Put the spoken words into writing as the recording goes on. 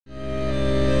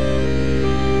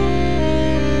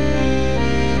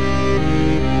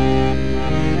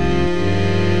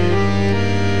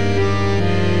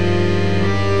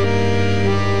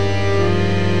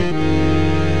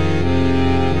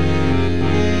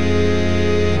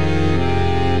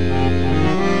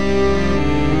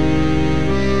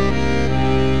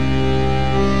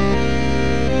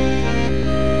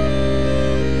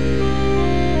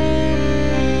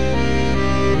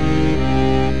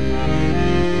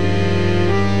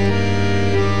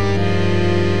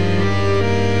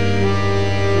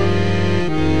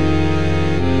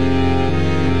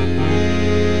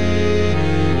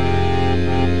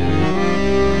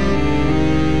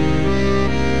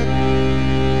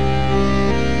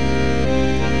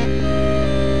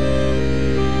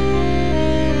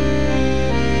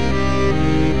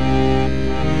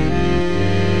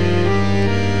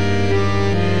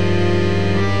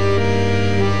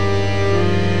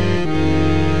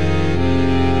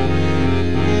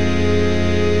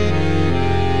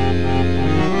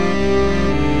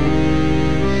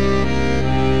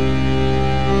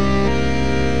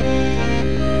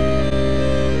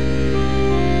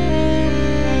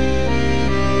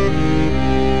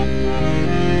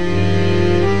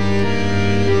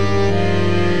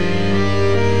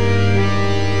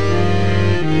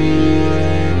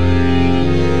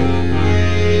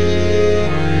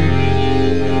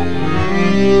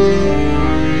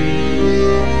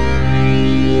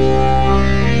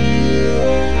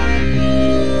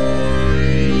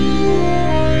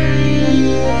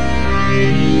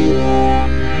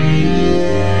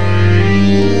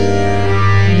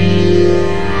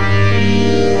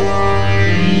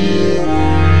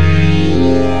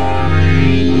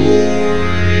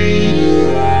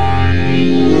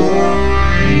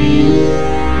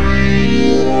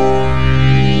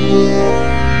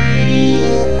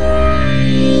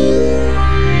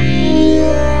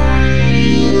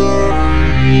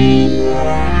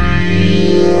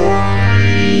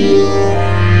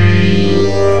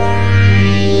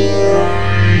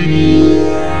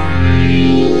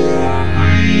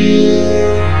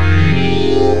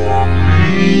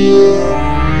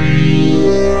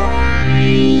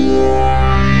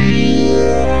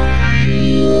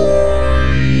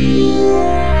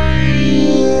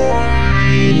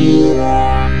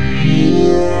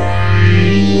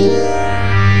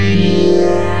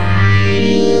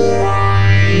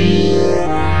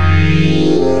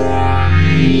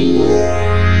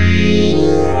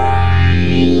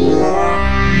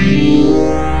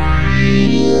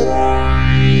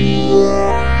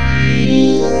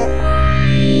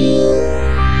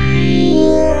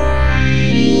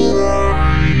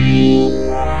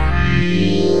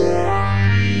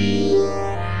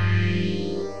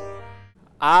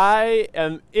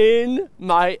am in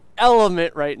my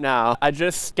element right now. I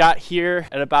just got here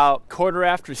at about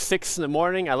 6:15 in the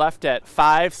morning. I left at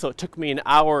 5, so it took me an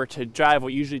hour to drive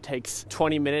what usually takes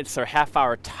 20 minutes or half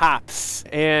hour tops.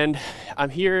 And I'm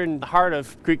here in the heart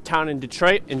of Greektown in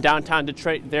Detroit, in downtown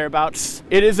Detroit, thereabouts.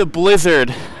 It is a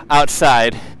blizzard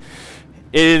outside.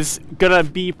 It is gonna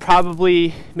be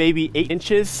probably maybe 8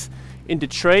 inches in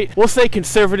Detroit. We'll say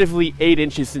conservatively 8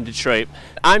 inches in Detroit.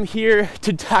 I'm here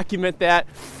to document that.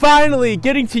 Finally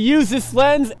getting to use this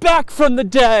lens, back from the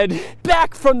dead,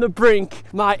 back from the brink.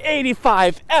 My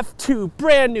 85 f2,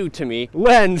 brand new to me,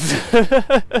 lens.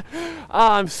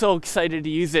 I'm so excited to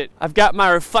use it. I've got my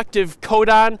reflective coat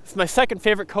on. It's my second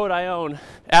favorite coat I own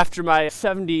after my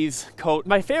 70s coat.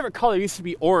 My favorite color used to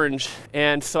be orange,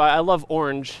 and so I love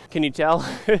orange. Can you tell?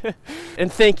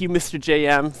 And thank you, Mr.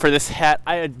 JM, for this hat.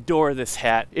 I adore this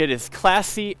hat. It is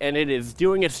classy and it is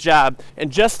doing its job.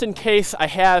 And just in case, I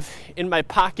have in my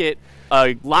pocket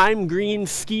a lime green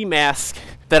ski mask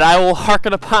that I will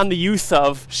hearken upon the use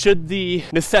of should the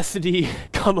necessity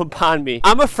come upon me.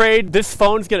 I'm afraid this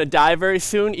phone's gonna die very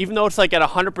soon. Even though it's like at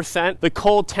 100%, the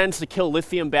cold tends to kill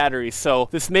lithium batteries. So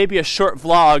this may be a short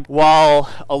vlog while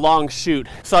a long shoot.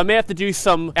 So I may have to do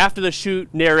some after the shoot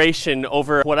narration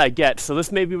over what I get. So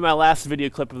this may be my last video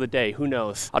clip of the day, who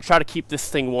knows? I'll try to keep this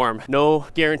thing warm. No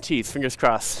guarantees, fingers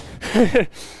crossed.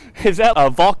 Is that a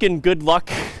Vulcan good luck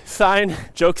sign?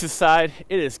 Jokes aside,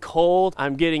 it is cold.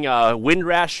 I'm getting a wind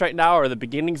rash right now, or the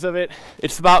beginnings of it.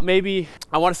 It's about maybe,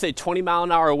 I want to say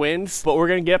 20-mile-an-hour winds, but we're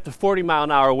gonna get up to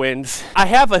 40-mile-an-hour winds. I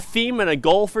have a theme and a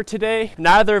goal for today,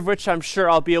 neither of which I'm sure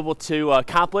I'll be able to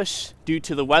accomplish due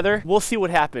to the weather. We'll see what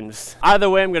happens. Either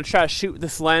way, I'm gonna try to shoot with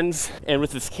this lens and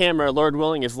with this camera, Lord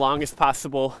willing, as long as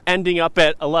possible, ending up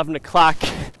at 11 o'clock,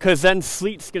 because then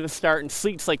sleet's gonna start, and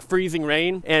sleet's like freezing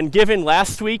rain. And given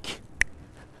last week,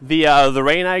 the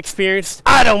rain I experienced,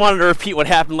 I don't want to repeat what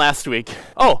happened last week.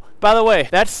 Oh, by the way,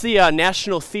 that's the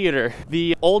National Theater,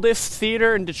 the oldest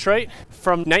theater in Detroit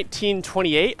from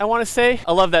 1928, I want to say.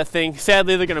 I love that thing.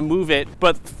 Sadly, they're going to move it,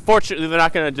 but fortunately, they're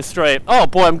not going to destroy it. Oh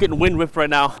boy, I'm getting wind whipped right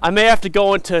now. I may have to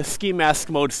go into ski mask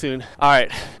mode soon. All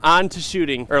right, on to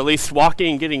shooting, or at least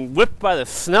walking and getting whipped by the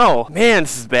snow. Man,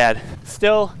 this is bad.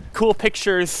 Still, cool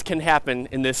pictures can happen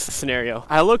in this scenario.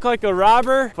 I look like a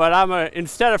robber, but I'm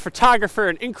instead a photographer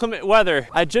in inclement weather.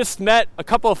 I just met a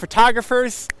couple of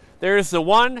photographers. There's the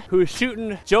one who's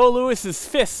shooting Joe Louis's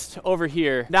fist over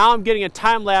here. Now I'm getting a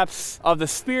time lapse of the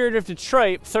Spirit of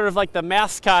Detroit, sort of like the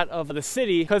mascot of the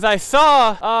city. Because I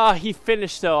saw, he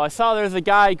finished though. I saw there's a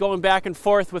guy going back and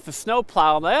forth with the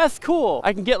snowplow. I'm like, that's cool.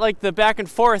 I can get like the back and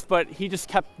forth, but he just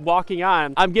kept walking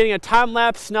on. I'm getting a time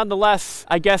lapse nonetheless,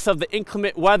 I guess, of the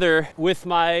inclement weather with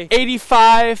my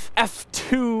 85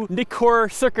 f2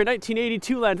 Nikkor circa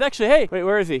 1982 lens. Actually, hey, wait,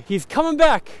 where is he? He's coming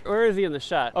back. Where is he in the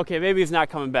shot? Okay, maybe he's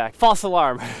not coming back. False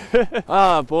alarm.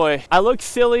 Oh boy, I look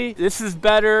silly. This is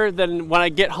better than when I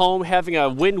get home having a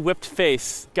wind whipped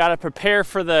face. Gotta prepare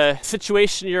for the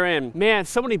situation you're in. Man,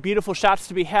 so many beautiful shots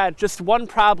to be had. Just one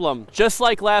problem. Just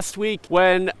like last week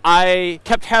when I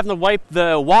kept having to wipe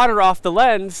the water off the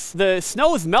lens, the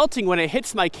snow is melting when it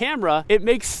hits my camera. It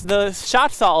makes the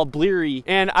shots all bleary.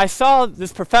 And I saw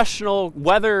this professional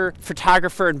weather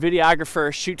photographer and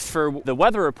videographer shoots for the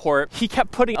weather report. He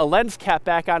kept putting a lens cap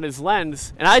back on his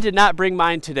lens, and I did not bring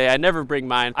mine today. I never bring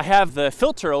mine. I have the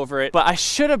filter over it, but I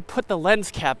should have put the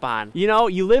lens cap on. You know,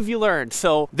 you live, you learn.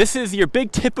 So this is your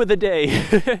big tip of the day.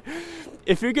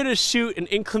 If you're gonna shoot in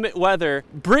inclement weather,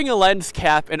 bring a lens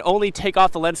cap and only take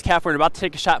off the lens cap when you're about to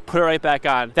take a shot, put it right back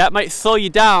on. That might slow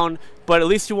you down, but at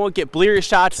least you won't get bleary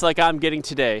shots like I'm getting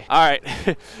today. All right,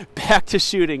 back to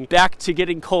shooting, back to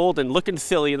getting cold and looking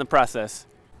silly in the process.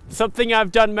 Something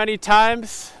I've done many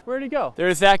times. Where'd he go?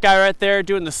 There's that guy right there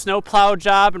doing the snowplow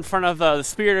job in front of the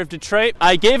Spirit of Detroit.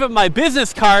 I gave him my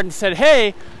business card and said,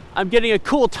 hey, I'm getting a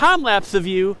cool time lapse of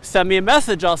you. Send me a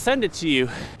message, I'll send it to you.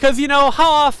 Because you know,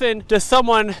 how often does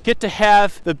someone get to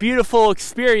have the beautiful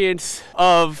experience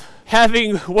of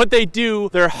having what they do,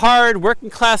 their hard working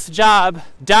class job,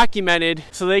 documented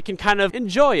so they can kind of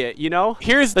enjoy it, you know?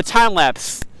 Here's the time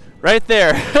lapse. Right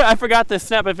there. I forgot to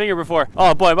snap my finger before.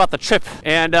 Oh boy, about the trip.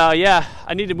 And yeah,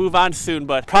 I need to move on soon,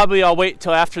 but probably I'll wait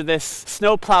till after this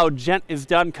snowplow gent is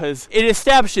done, because it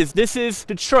establishes this is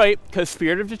Detroit, because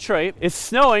Spirit of Detroit. It's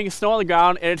snowing, snow on the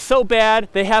ground, and it's so bad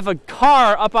they have a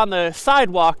car up on the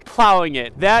sidewalk plowing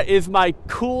it. That is my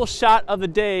cool shot of the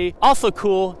day. Also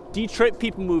cool, Detroit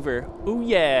people mover. Ooh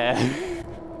yeah.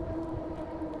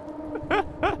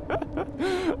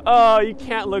 Oh, you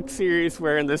can't look serious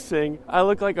wearing this thing. I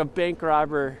look like a bank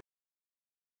robber.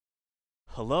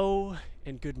 Hello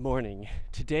and good morning.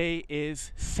 Today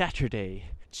is Saturday,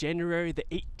 January the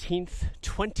 18th,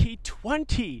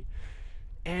 2020.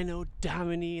 Anno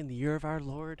Domini, in the year of our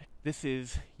Lord. This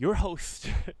is your host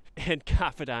and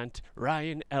confidant,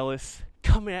 Ryan Ellis,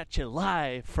 coming at you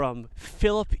live from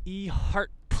Philip E.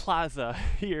 Hart Plaza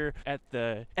here at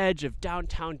the edge of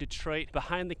downtown Detroit.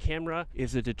 Behind the camera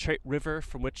is the Detroit River,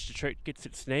 from which Detroit gets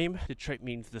its name. Detroit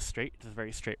means the straight. It's a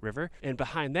very straight river. And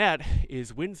behind that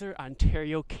is Windsor,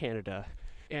 Ontario, Canada.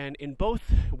 And in both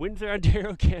Windsor,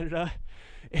 Ontario, Canada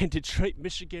and Detroit,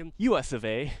 Michigan, US of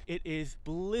A, it is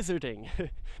blizzarding.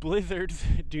 Blizzards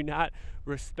do not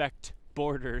respect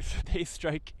borders. They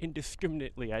strike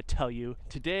indiscriminately, I tell you.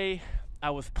 Today, I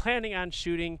was planning on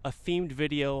shooting a themed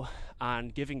video on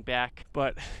giving back,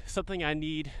 but something I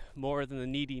need more than the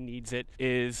needy needs it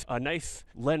is a nice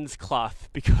lens cloth,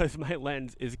 because my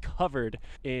lens is covered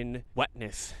in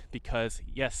wetness because,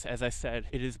 yes, as I said,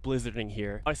 it is blizzarding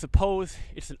here. I suppose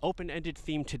it's an open-ended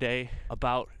theme today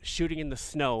about shooting in the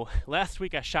snow. Last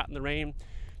week I shot in the rain.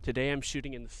 Today I'm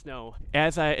shooting in the snow.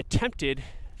 As I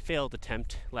failed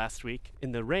attempt last week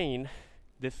in the rain,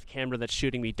 this camera that's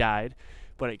shooting me died,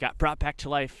 but it got brought back to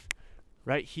life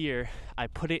right here. I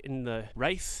put it in the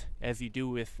rice, as you do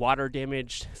with water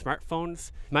damaged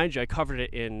smartphones. Mind you, I covered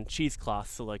it in cheesecloth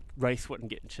so like rice wouldn't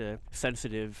get into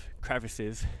sensitive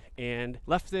crevices, and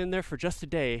left it in there for just a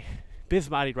day.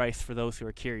 Bismati rice, for those who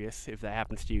are curious, if that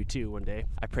happens to you too one day.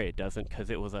 I pray it doesn't,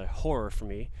 because it was a horror for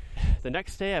me. The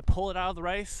next day I pull it out of the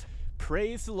rice.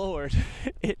 Praise the Lord.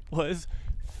 It was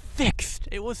fixed.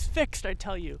 It was fixed, I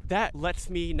tell you. That lets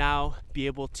me now be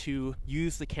able to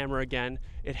use the camera again.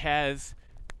 It has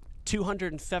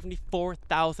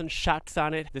 274,000 shots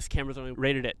on it. This camera's only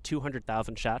rated at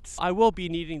 200,000 shots. I will be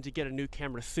needing to get a new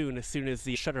camera soon, as soon as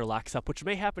the shutter locks up, which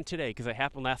may happen today, because it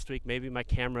happened last week. Maybe my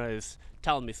camera is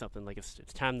telling me something, like it's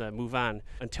time to move on.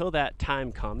 Until that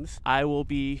time comes, I will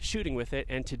be shooting with it,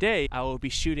 and today I will be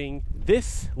shooting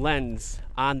this lens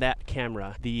on that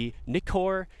camera, the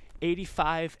Nikkor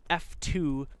 85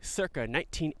 f2 circa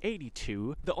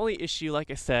 1982. The only issue, like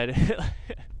I said,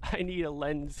 I need a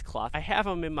lens cloth. I have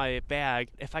them in my bag.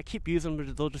 If I keep using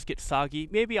them, they'll just get soggy.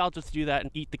 Maybe I'll just do that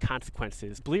and eat the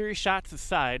consequences. Bleary shots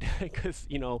aside, because,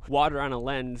 you know, water on a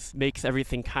lens makes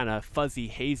everything kind of fuzzy,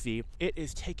 hazy. It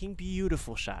is taking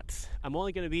beautiful shots. I'm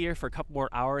only going to be here for a couple more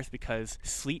hours because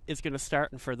sleet is going to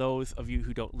start. And for those of you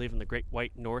who don't live in the Great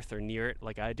White North or near it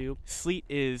like I do, sleet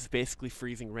is basically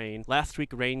freezing rain. Last week,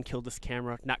 rain killed this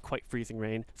camera. Not quite freezing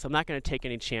rain. So I'm not going to take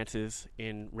any chances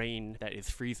in rain that is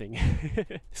freezing.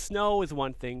 Snow is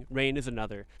one thing, rain is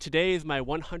another. Today is my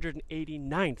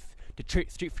 189th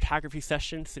Detroit street photography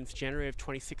session since January of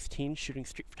 2016, shooting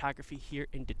street photography here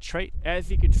in Detroit. As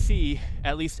you can see,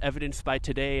 at least evidenced by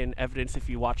today, and evidence if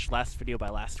you watched last video by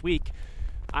last week,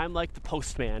 I'm like the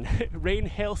postman. Rain,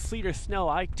 hail, sleet, or snow,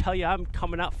 I tell you, I'm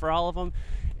coming out for all of them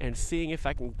and seeing if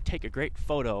I can take a great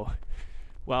photo.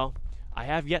 Well, I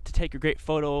have yet to take a great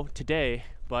photo today,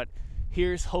 but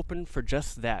here's hoping for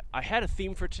just that. I had a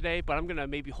theme for today, but I'm going to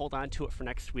maybe hold on to it for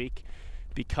next week,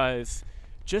 because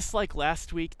just like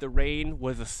last week, the rain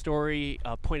was a story,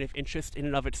 a point of interest in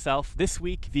and of itself. This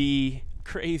week, the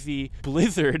crazy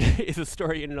blizzard is a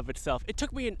story in and of itself. It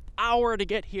took me an hour to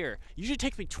get here. Usually it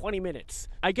takes me 20 minutes.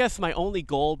 I guess my only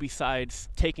goal besides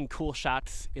taking cool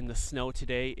shots in the snow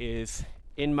today is,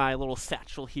 in my little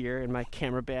satchel here in my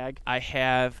camera bag, I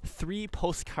have 3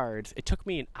 postcards. It took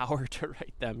me an hour to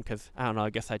write them because, I don't know, I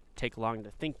guess I take long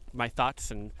to think my thoughts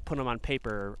and put them on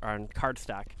paper or on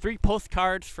cardstock. 3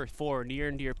 postcards for 4 near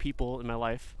and dear people in my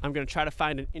life. I'm going to try to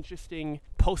find an interesting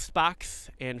post box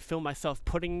and film myself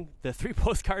putting the 3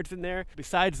 postcards in there.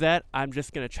 Besides that, I'm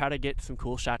just going to try to get some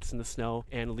cool shots in the snow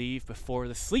and leave before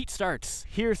the sleet starts.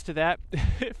 Here's to that.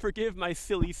 Forgive my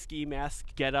silly ski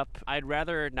mask getup. I'd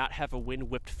rather not have a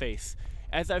wind-whipped face.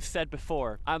 As I've said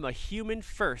before, I'm a human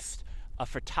first, a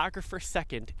photographer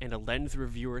second, and a lens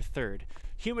reviewer third.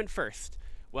 Human first.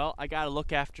 Well, I gotta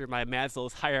look after my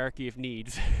Maslow's hierarchy of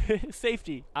needs.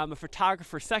 Safety. I'm a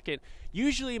photographer second.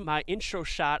 Usually my intro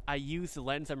shot, I use the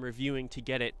lens I'm reviewing to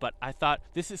get it, but I thought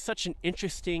this is such an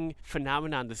interesting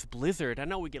phenomenon, this blizzard. I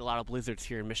know we get a lot of blizzards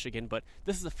here in Michigan, but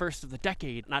this is the first of the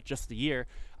decade, not just the year.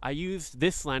 I used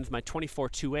this lens, my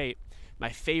 24-2.8,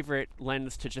 my favorite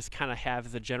lens to just kind of have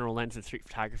as a general lens in street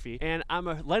photography. And I'm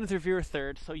a lens reviewer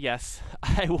third, so yes,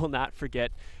 I will not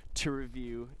forget to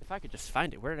review, if I could just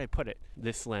find it, where did I put it?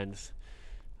 This lens.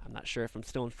 I'm not sure if I'm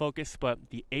still in focus, but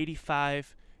the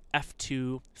 85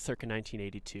 f2 circa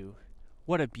 1982.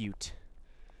 What a beaut.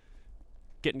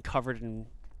 Getting covered in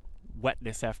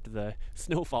wetness after the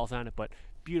snow falls on it, but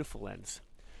beautiful lens.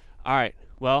 All right,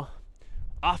 well,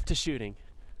 off to shooting.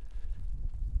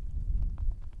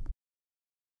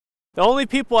 The only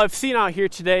people I've seen out here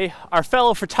today are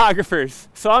fellow photographers.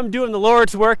 So I'm doing the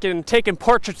Lord's work and taking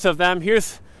portraits of them.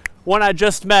 Here's one I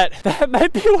just met. That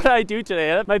might be what I do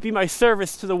today. That might be my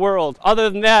service to the world. Other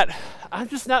than that, I'm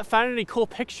just not finding any cool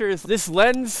pictures. This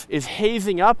lens is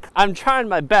hazing up. I'm trying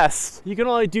my best. You can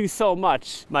only do so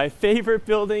much. My favorite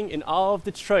building in all of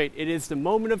Detroit. It is the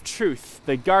moment of truth.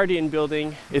 The Guardian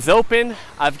building is open.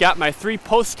 I've got my 3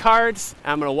 postcards.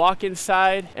 I'm gonna walk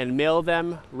inside and mail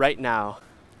them right now.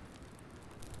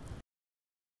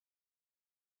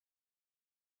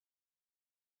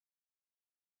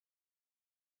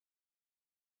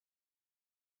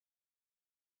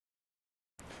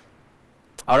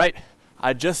 All right,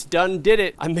 I just did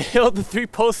it. I mailed the 3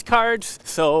 postcards,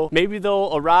 so maybe they'll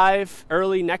arrive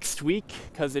early next week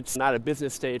because it's not a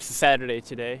business day, it's a Saturday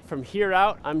today. From here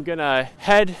out, I'm gonna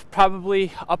head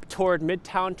probably up toward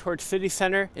Midtown, toward City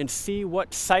Center, and see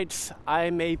what sites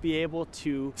I may be able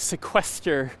to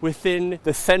sequester within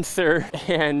the sensor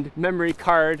and memory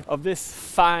card of this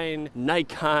fine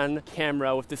Nikon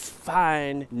camera with this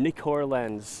fine Nikkor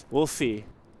lens. We'll see.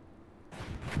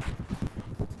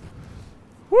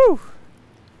 Woo!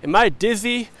 Am I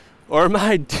dizzy or am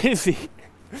I dizzy?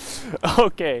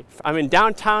 Okay, I'm in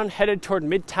downtown, headed toward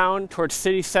Midtown, toward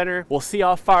City Center. We'll see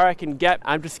how far I can get.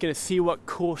 I'm just gonna see what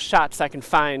cool shots I can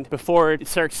find before it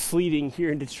starts sleeting here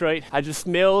in Detroit. I just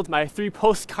mailed my 3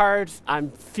 postcards.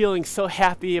 I'm feeling so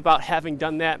happy about having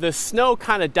done that. The snow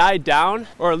kind of died down,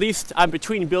 or at least I'm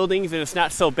between buildings and it's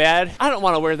not so bad. I don't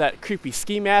want to wear that creepy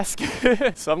ski mask,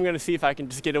 so I'm gonna see if I can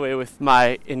just get away with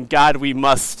my "In God We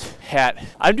Must" hat.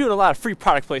 I'm doing a lot of free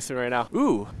product placement right now.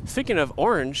 Ooh, speaking of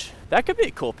orange, that could be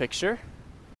a cool picture.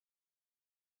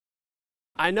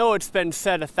 I know it's been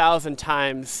said 1,000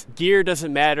 times, gear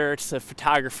doesn't matter, it's the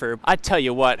photographer. I tell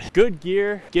you what, good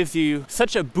gear gives you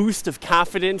such a boost of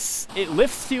confidence, it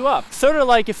lifts you up. Sort of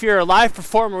like if you're a live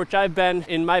performer, which I've been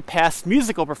in my past,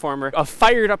 musical performer, a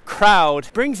fired up crowd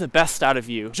brings the best out of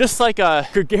you. Just like a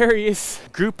gregarious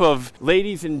group of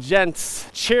ladies and gents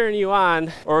cheering you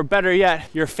on, or better yet,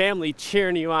 your family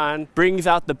cheering you on, brings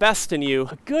out the best in you.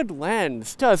 A good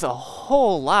lens does a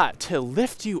whole lot to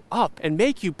lift you up and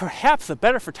make you perhaps a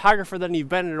better photographer than you've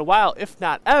been in a while, if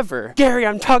not ever. Gary,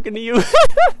 I'm talking to you.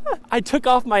 I took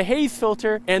off my haze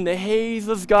filter and the haze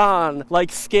was gone,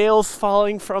 like scales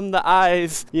falling from the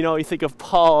eyes. You know, you think of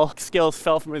Paul, scales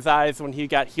fell from his eyes when he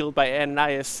got healed by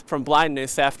Ananias from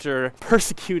blindness after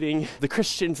persecuting the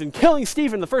Christians and killing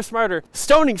Stephen, the first martyr,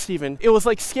 stoning Stephen. It was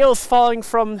like scales falling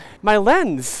from my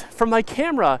lens, from my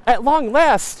camera. At long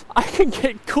last, I can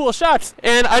get cool shots.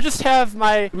 And I just have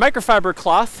my microfiber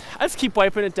cloth. I just keep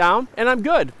wiping it down and I'm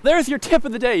good. There's your tip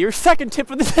of the day, your second tip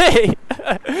of the day.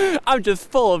 I'm just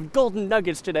full of golden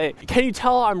nuggets today. Can you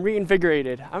tell I'm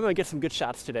reinvigorated? I'm gonna get some good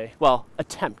shots today. Well,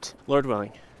 attempt, Lord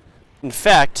willing. In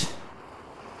fact,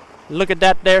 look at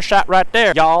that there shot right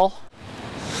there, y'all.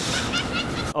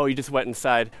 Oh, you just went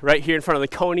inside, right here in front of the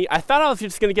Coney. I thought I was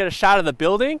just gonna get a shot of the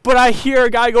building, but I hear a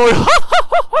guy going,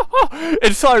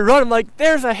 and so I run, I'm like,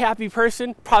 there's a happy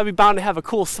person, probably bound to have a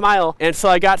cool smile. And so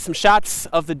I got some shots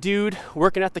of the dude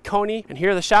working at the Coney, and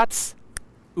here are the shots.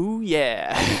 Ooh,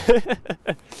 yeah.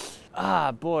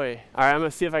 Ah, boy. All right, I'm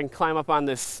gonna see if I can climb up on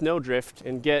this snowdrift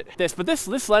and get this, but this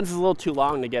lens is a little too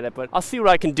long to get it, but I'll see what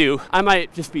I can do. I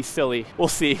might just be silly. We'll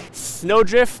see.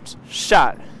 Snowdrift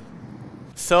shot.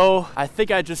 So I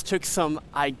think I just took some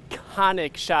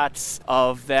iconic shots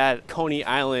of that Coney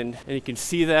Island, and you can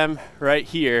see them right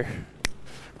here.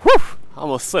 Whew!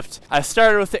 Almost slipped. I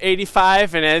started with the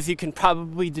 85, and as you can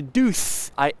probably deduce,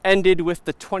 I ended with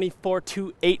the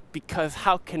 24-2.8 because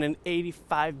how can an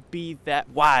 85 be that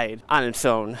wide on its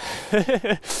own?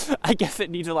 I guess it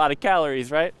needs a lot of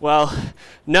calories, right? Well,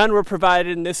 none were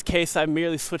provided in this case. I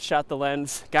merely switched out the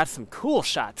lens. Got some cool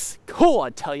shots. Cool, I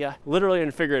tell ya. Literally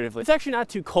and figuratively. It's actually not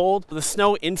too cold. The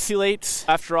snow insulates.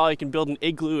 After all, you can build an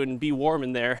igloo and be warm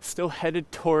in there. Still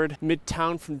headed toward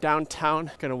Midtown from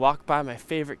downtown. Gonna walk by my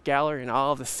favorite gallery in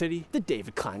all of the city, the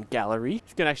David Klein Gallery.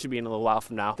 It's gonna actually be in a little while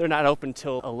from now. They're not open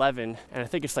till 11, and I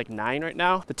think it's like 9 right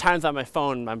now. The time's on my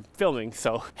phone, I'm filming,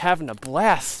 so having a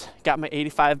blast. Got my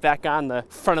 85 back on the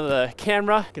front of the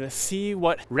camera. Gonna see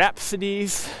what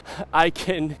rhapsodies I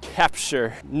can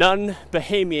capture. None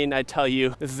Bahamian, I tell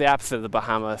you. This is the opposite of the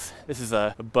Bahamas. This is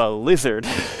a blizzard.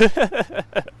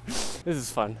 This is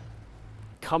fun.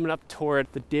 Coming up toward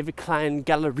the David Klein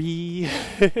Gallery.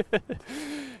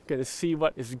 Gonna see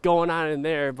what is going on in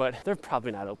there, but they're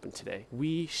probably not open today.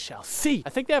 We shall see. I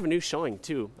think they have a new showing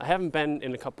too. I haven't been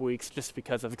in a couple weeks just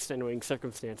because of extenuating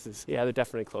circumstances. Yeah, they're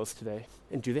definitely closed today.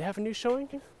 And do they have a new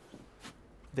showing?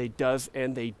 They does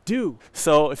and they do.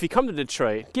 So if you come to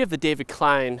Detroit, give the David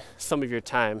Klein some of your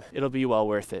time. It'll be well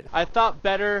worth it. I thought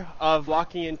better of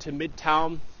walking into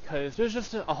Midtown because there's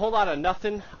just a whole lot of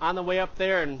nothing on the way up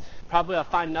there, and probably I'll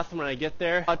find nothing when I get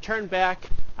there. I'll turn back.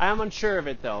 I am unsure of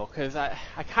it though, because I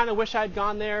kind of wish I'd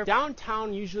gone there.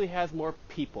 Downtown usually has more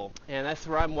people, and that's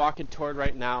where I'm walking toward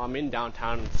right now. I'm in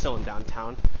downtown, and still in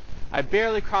downtown. I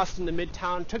barely crossed into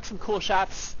Midtown, took some cool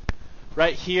shots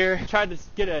right here. Tried to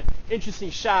get an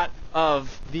interesting shot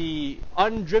of the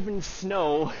undriven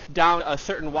snow down a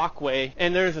certain walkway,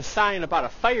 and there's a sign about a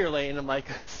fire lane. I'm like,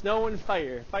 snow and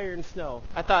fire, fire and snow.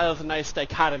 I thought it was a nice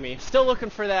dichotomy. Still looking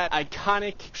for that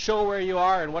iconic show where you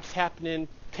are and what's happening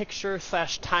picture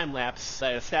 / time lapse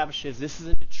that establishes this is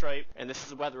in Detroit and this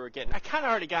is the weather we're getting. I kind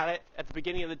of already got it at the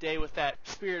beginning of the day with that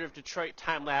Spirit of Detroit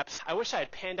time lapse. I wish I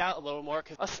had panned out a little more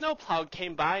because a snowplow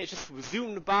came by. It just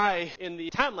zoomed by in the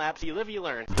time lapse. You live, you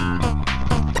learn.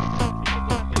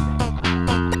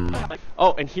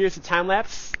 Oh, and here's the time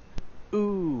lapse.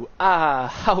 Ooh,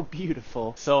 ah, how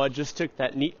beautiful. So I just took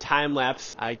that neat time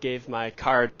lapse. I gave my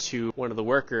card to one of the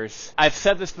workers. I've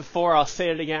said this before, I'll say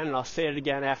it again, and I'll say it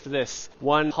again after this.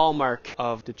 One hallmark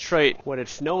of Detroit, what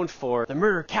it's known for, the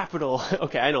murder capital.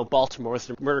 Okay, I know Baltimore is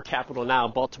the murder capital now,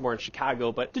 Baltimore and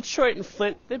Chicago, but Detroit and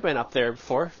Flint, they've been up there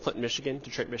before. Flint, Michigan,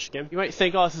 Detroit, Michigan. You might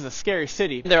think, oh, this is a scary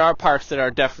city. There are parts that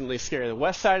are definitely scary. The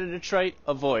west side of Detroit,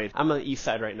 avoid. I'm on the east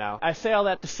side right now. I say all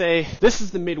that to say, this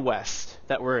is the Midwest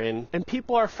that we're in, and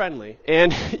people are friendly,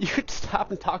 and you could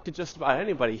stop and talk to just about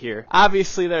anybody here.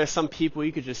 Obviously there are some people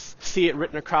you could just see it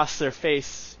written across their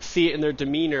face, see it in their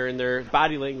demeanor, in their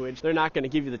body language. They're not going to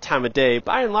give you the time of day.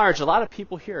 By and large, a lot of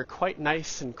people here are quite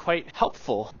nice and quite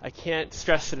helpful. I can't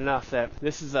stress it enough that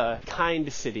this is a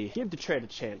kind city. Give Detroit a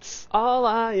chance. All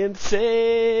I am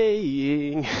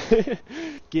saying,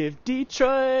 give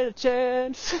Detroit a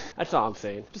chance. That's all I'm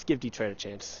saying. Just give Detroit a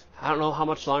chance. I don't know how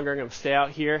much longer I'm going to stay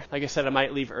out here. Like I said, I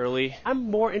might leave early.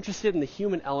 I'm more interested in the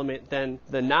human element than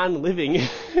the non-living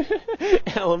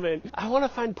element. I want to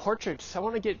find portraits. I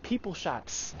want to get people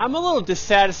shots. I'm a little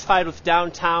dissatisfied with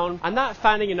downtown. I'm not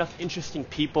finding enough interesting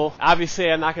people.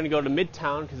 Obviously, I'm not going to go to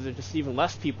Midtown because there's just even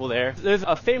less people there. There's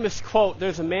a famous quote.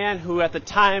 There's a man who at the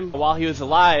time, while he was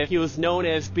alive, he was known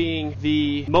as being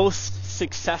the most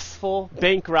successful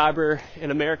bank robber in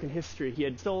American history. He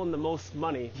had stolen the most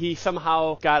money. He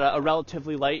somehow got a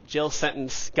relatively light jail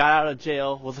sentence, got out of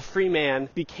jail, was a free man,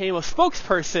 became a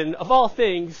spokesperson of all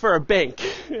things for a bank,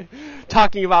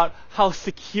 talking about how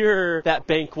secure that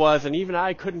bank was, and even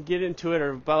I couldn't get into it,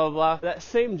 or blah, blah, blah. That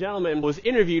same gentleman was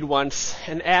interviewed once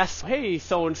and asked, hey,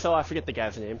 so-and-so, I forget the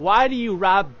guy's name, why do you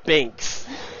rob banks?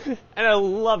 And I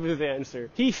love his answer.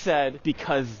 He said,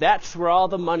 because that's where all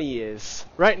the money is.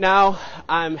 Right now,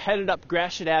 I'm headed up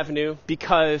Gratiot Avenue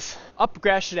because up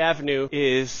Gratiot Avenue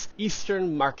is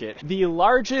Eastern Market, the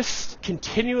largest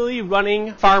continually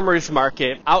running farmers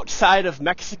market outside of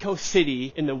Mexico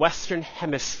City in the Western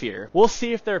Hemisphere. We'll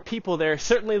see if there are people there.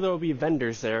 Certainly there will be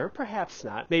vendors there, or perhaps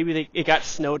not. Maybe it got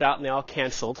snowed out and they all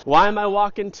canceled. Why am I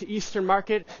walking to Eastern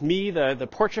Market? Me, the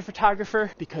portrait photographer?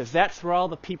 Because that's where all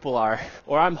the people are.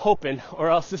 Or I'm hoping, or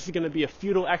else this is going to be a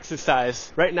futile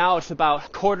exercise. Right now it's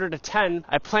about 9:45.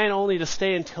 I plan only to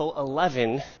stay until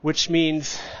 11, which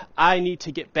means I need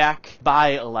to get back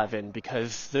by 11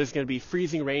 because there's going to be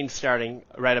freezing rain starting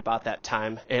right about that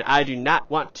time, and I do not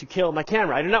want to kill my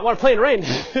camera. I do not want to play in rain.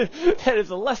 That is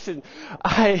a lesson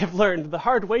I have learned the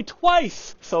hard way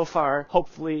twice so far.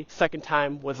 Hopefully second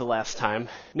time was the last time.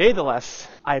 Natheless,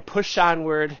 I push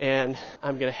onward, and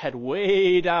I'm going to head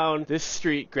way down this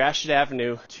street, Gratiot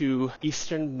Avenue, to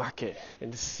Eastern Market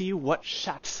and see what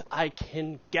shots I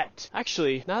can get.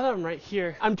 Actually, now that I'm right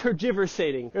here, I'm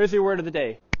tergiversating. There's your word of the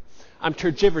day. I'm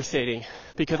tergiversating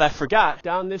because I forgot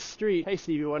down this street. Hey,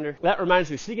 Stevie Wonder. That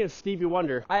reminds me, speaking of Stevie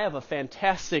Wonder, I have a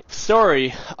fantastic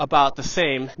story about the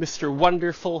same Mr.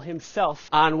 Wonderful himself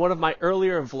on one of my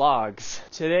earlier vlogs.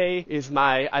 Today is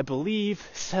my, I believe,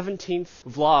 17th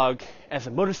vlog as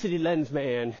a Motor City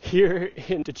Lensman here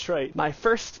in Detroit. My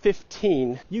first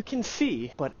 15 you can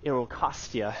see, but it will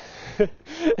cost you.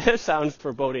 That sounds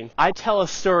foreboding. I tell a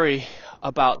story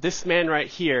about this man right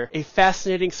here, a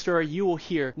fascinating story you will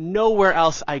hear nowhere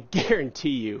else, I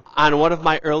guarantee you, on one of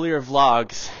my earlier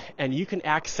vlogs. And you can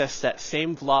access that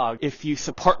same vlog if you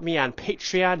support me on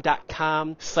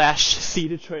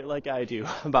patreon.com/cdetroit like I do.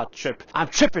 I'm about to trip. I'm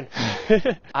tripping.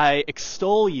 I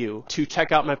extol you to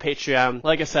check out my Patreon.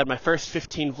 Like I said, my first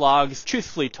 15 vlogs,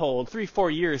 truthfully told, 3-4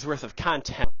 years worth of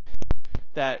content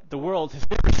that the world has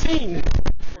never seen.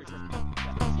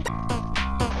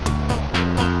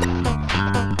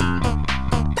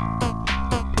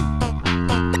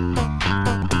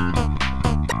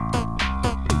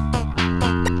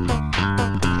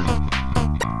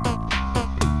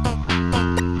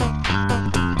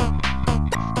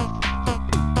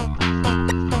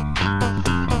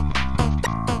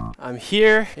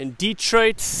 here in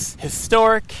Detroit's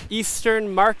historic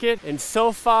Eastern Market, and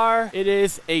so far it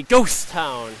is a ghost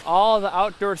town. All the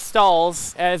outdoor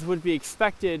stalls, as would be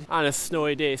expected on a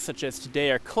snowy day such as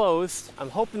today, are closed.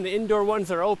 I'm hoping the indoor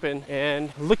ones are open,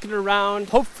 and looking around,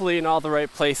 hopefully in all the right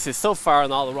places, so far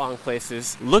in all the wrong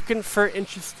places, looking for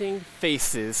interesting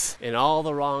faces in all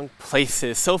the wrong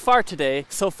places. So far today,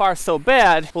 so far so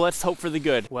bad, but let's hope for the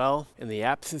good. Well, in the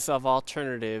absence of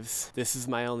alternatives, this is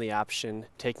my only option,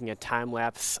 taking a time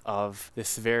lapse of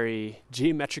this very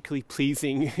geometrically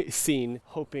pleasing scene,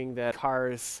 hoping that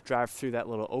cars drive through that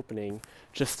little opening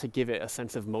just to give it a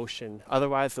sense of motion.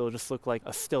 Otherwise, it'll just look like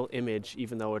a still image,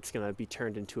 even though it's going to be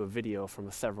turned into a video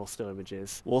from several still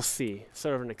images. We'll see.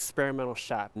 Sort of an experimental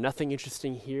shot. Nothing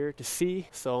interesting here to see,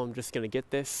 so I'm just going to get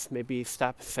this, maybe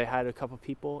stop, say hi to a couple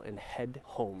people, and head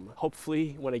home.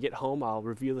 Hopefully, when I get home, I'll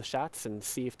review the shots and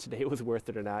see if today was worth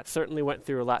it or not. Certainly went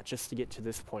through a lot just to get to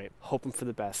this point. Hoping for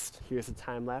the best. Here's a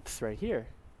time lapse right here.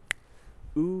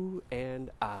 Ooh and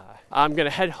ah. I'm gonna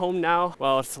head home now.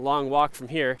 Well, it's a long walk from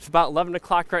here. It's about 11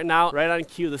 o'clock right now. Right on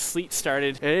cue, the sleet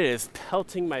started, and it is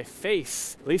pelting my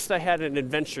face. At least I had an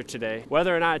adventure today,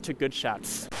 whether or not I took good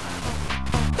shots.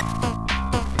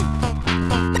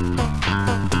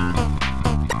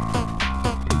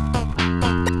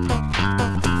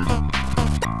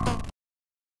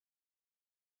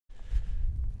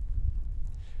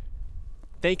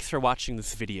 Thanks for watching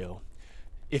this video.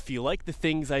 If you like the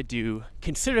things I do,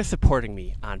 consider supporting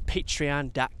me on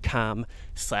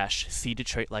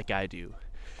patreon.com/SeeDetroitLikeIdo.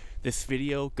 This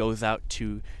video goes out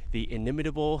to the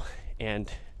inimitable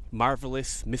and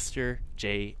marvelous Mr.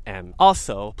 JM.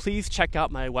 Also, please check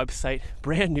out my website,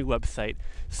 brand new website,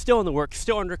 still in the works,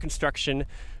 still under construction,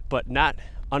 but not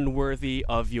unworthy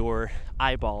of your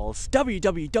eyeballs.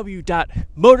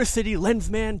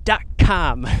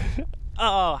 www.motorcitylensman.com.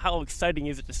 Oh, how exciting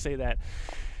is it to say that?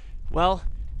 Well,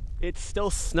 it's still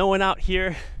snowing out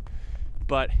here,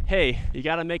 but hey, you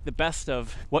gotta make the best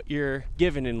of what you're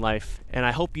given in life, and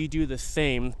I hope you do the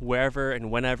same wherever and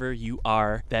whenever you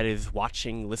are that is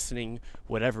watching, listening,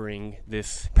 whatevering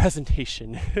this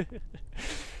presentation.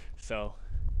 So,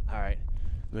 alright,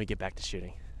 let me get back to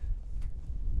shooting.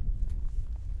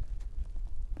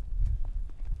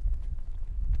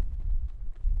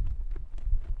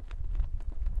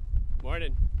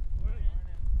 Morning.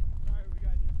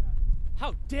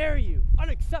 How dare you?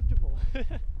 Unacceptable!